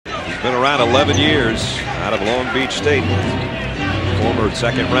been around 11 years out of Long Beach State. Former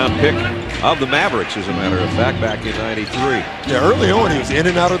second-round pick of the Mavericks, as a matter of fact, back in '93. Yeah, early on he was in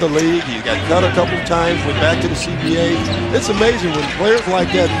and out of the league. He got cut a couple of times, went back to the CBA. It's amazing when players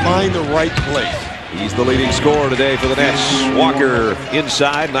like that find the right place. He's the leading scorer today for the Nets. Walker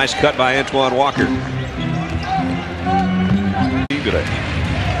inside. Nice cut by Antoine Walker. Today.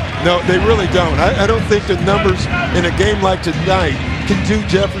 No, they really don't. I don't think the numbers in a game like tonight can do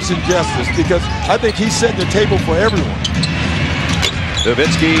Jefferson justice, because I think he's setting the table for everyone.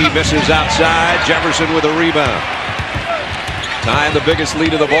 Nowitzki misses outside. Jefferson with a rebound. Tying the biggest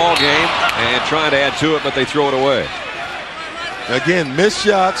lead of the ball game and trying to add to it, but they throw it away. Again, missed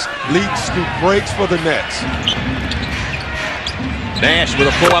shots leads to breaks for the Nets. Nash with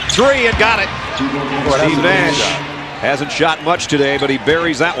a pull-up three and got it. Steve Nash hasn't shot much today, but he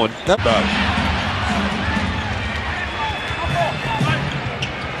buries that one.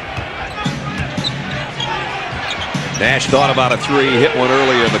 Nash thought about a three, hit one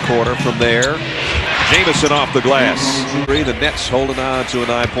earlier in the quarter. From there, Jamison off the glass. The Nets holding on to a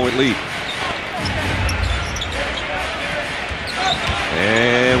 9-point lead.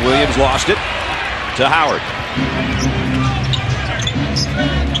 And Williams lost it to Howard.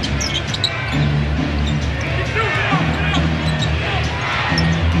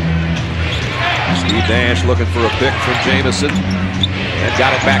 Steve Nash looking for a pick from Jamison and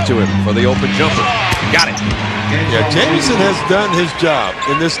got it back to him for the open jumper. Got it. Yeah, Jamison has done his job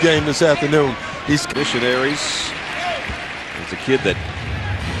in this game this afternoon. He's missionaries. He's a kid that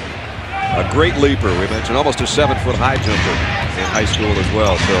a great leaper. We mentioned almost a 7-foot high jumper in high school as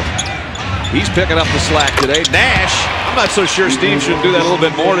well. So he's picking up the slack today. Nash, I'm not so sure Steve should do that a little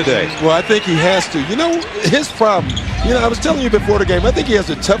bit more today. Well, I think he has to. You know, his problem, I was telling you before the game, I think he has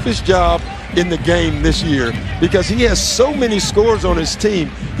the toughest job in the game this year, because he has so many scores on his team.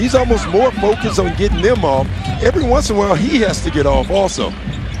 He's almost more focused on getting them off. Every once in a while, he has to get off also.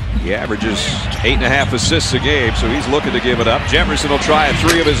 He averages 8.5 assists a game, so he's looking to give it up. Jefferson will try a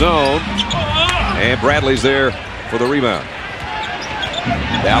three of his own, and Bradley's there for the rebound.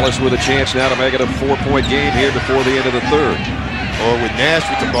 Dallas with a chance now to make it a 4-point game here before the end of the third. Or with Nash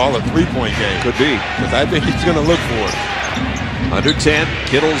with the ball, a 3-point game. Could be. Because I think he's going to look for it. Under 10,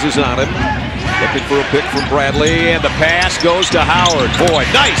 Kittles is on him. Looking for a pick from Bradley, and the pass goes to Howard. Boy,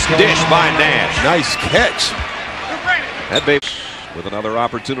 nice dish by Nash. Nice catch. That baby with another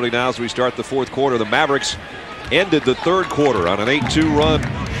opportunity now as we start the fourth quarter. The Mavericks ended the third quarter on an 8-2 run.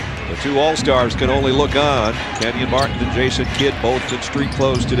 The two All-Stars can only look on. Kenyon Martin and Jason Kidd both in street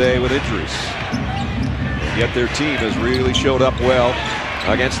clothes today with injuries. And yet their team has really showed up well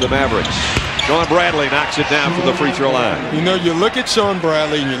against the Mavericks. Sean Bradley knocks it down from the free throw line. You know, you look at Sean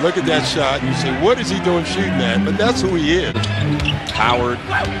Bradley and you look at that shot and you say, what is he doing shooting at? But that's who he is. Howard.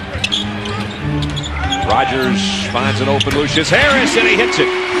 Rogers finds an open Lucius Harris, and he hits it.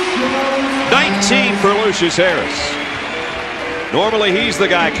 19 for Lucius Harris. Normally he's the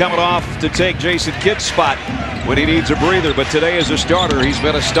guy coming off to take Jason Kidd's spot when he needs a breather, but today as a starter he's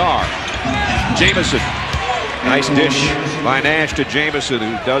been a star. Jamison. Nice dish by Nash to Jamison,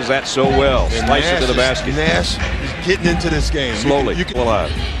 who does that so well. Slice it to the basket. Nash is getting into this game. Slowly.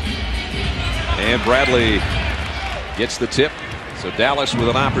 And Bradley gets the tip. So Dallas with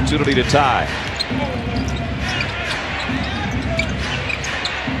an opportunity to tie.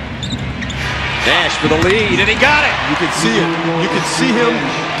 Nash for the lead, and he got it. You can see it. You can see him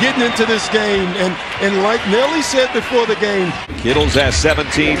getting into this game. And like Nelly said before the game, Kittles has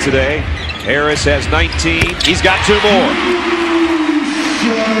 17 today. Harris has 19. He's got 2 more.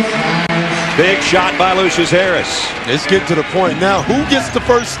 Big shot by Lucius Harris. Let's get to the point now. Who gets the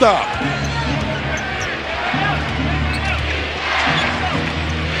first stop?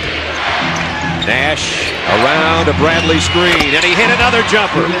 Nash around a Bradley screen, and he hit another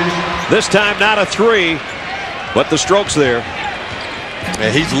jumper. This time not a 3, but the stroke's there.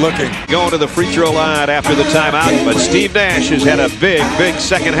 And he's looking. Going to the free throw line after the timeout, but Steve Nash has had a big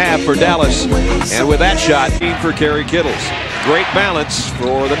second half for Dallas. And with that shot, for Kerry Kittles. Great balance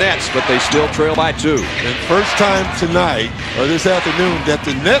for the Nets, but they still trail by 2. And first time tonight, or this afternoon, that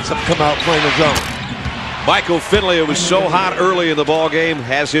the Nets have come out playing a zone. Michael Finley, who was so hot early in the ball game,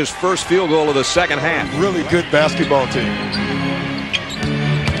 has his first field goal of the second half. Really good basketball team.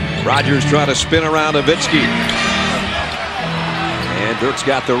 Rogers trying to spin around Nowitzki. And Dirk's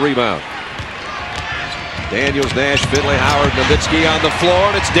got the rebound. Daniels, Nash, Finley, Howard, Nowitzki on the floor,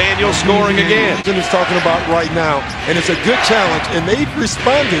 and it's Daniels scoring again. Is talking about right now, and it's a good challenge, and they've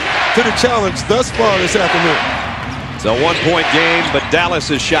responded to the challenge thus far this afternoon. It's a 1-point game, but Dallas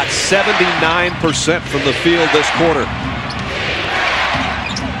has shot 79% from the field this quarter.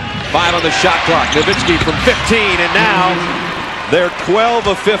 5 on the shot clock. Nowitzki from 15, and now they're 12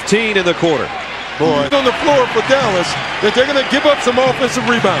 of 15 in the quarter. Boy, on the floor for Dallas that they're going to give up some offensive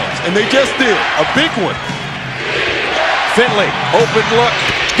rebounds, and they just did. A big one. Finley, open look,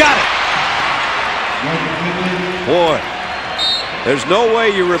 got it. Boy, there's no way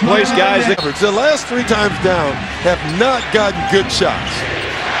you replace guys that... The last 3 times down have not gotten good shots.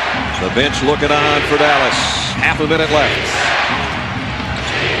 The bench looking on for Dallas. Half a minute left.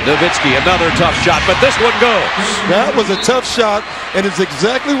 Nowitzki, another tough shot, but this one goes. That was a tough shot, and it's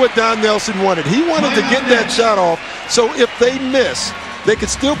exactly what Don Nelson wanted. He wanted to get that shot off, so if they miss, they could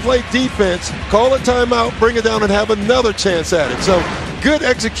still play defense, call a timeout, bring it down, and have another chance at it. So good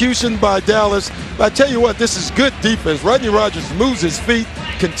execution by Dallas. But I tell you what, this is good defense. Rodney Rogers moves his feet,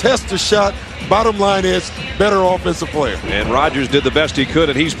 contests the shot. Bottom line is, better offensive player. And Rogers did the best he could,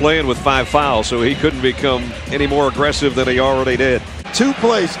 and he's playing with 5 fouls, so he couldn't become any more aggressive than he already did. 2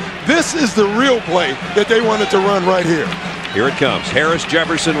 plays. This is the real play that they wanted to run right here. Here it comes. Harris,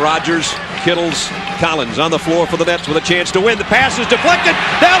 Jefferson, Rogers, Kittles, Collins on the floor for the Nets with a chance to win. The pass is deflected.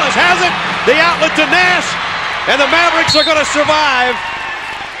 Dallas has it. The outlet to Nash. And the Mavericks are going to survive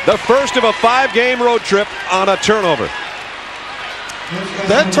the first of a 5-game road trip on a turnover.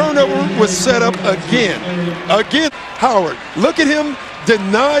 That turnover was set up again. Howard, look at him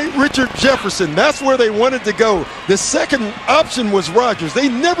deny Richard Jefferson. That's where they wanted to go. The second option was Rogers. They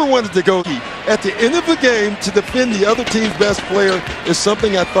never wanted to go at the end of the game to defend the other team's best player is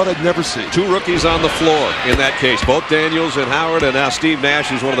something I thought I'd never see. 2 rookies on the floor in that case. Both Daniels and Howard, and now Steve Nash,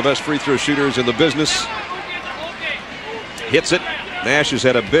 who's one of the best free throw shooters in the business. Hits it. Nash has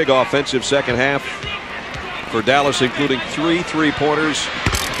had a big offensive second half for Dallas, including 3 3-pointers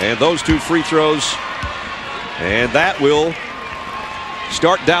and those 2 free throws. And that will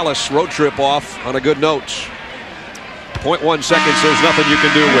start Dallas road trip off on a good note. 0.1 seconds, there's nothing you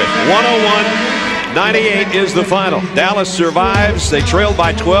can do with. 101-98 is the final. Dallas survives. They trailed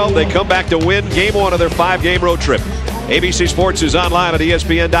by 12. They come back to win game 1 of their 5-game road trip. ABC Sports is online at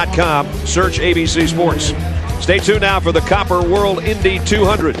ESPN.com. Search ABC Sports. Stay tuned now for the Copper World Indy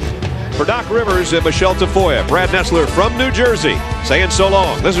 200. For Doc Rivers and Michelle Tafoya, Brad Nessler from New Jersey saying so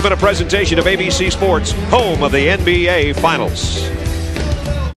long. This has been a presentation of ABC Sports, home of the NBA Finals.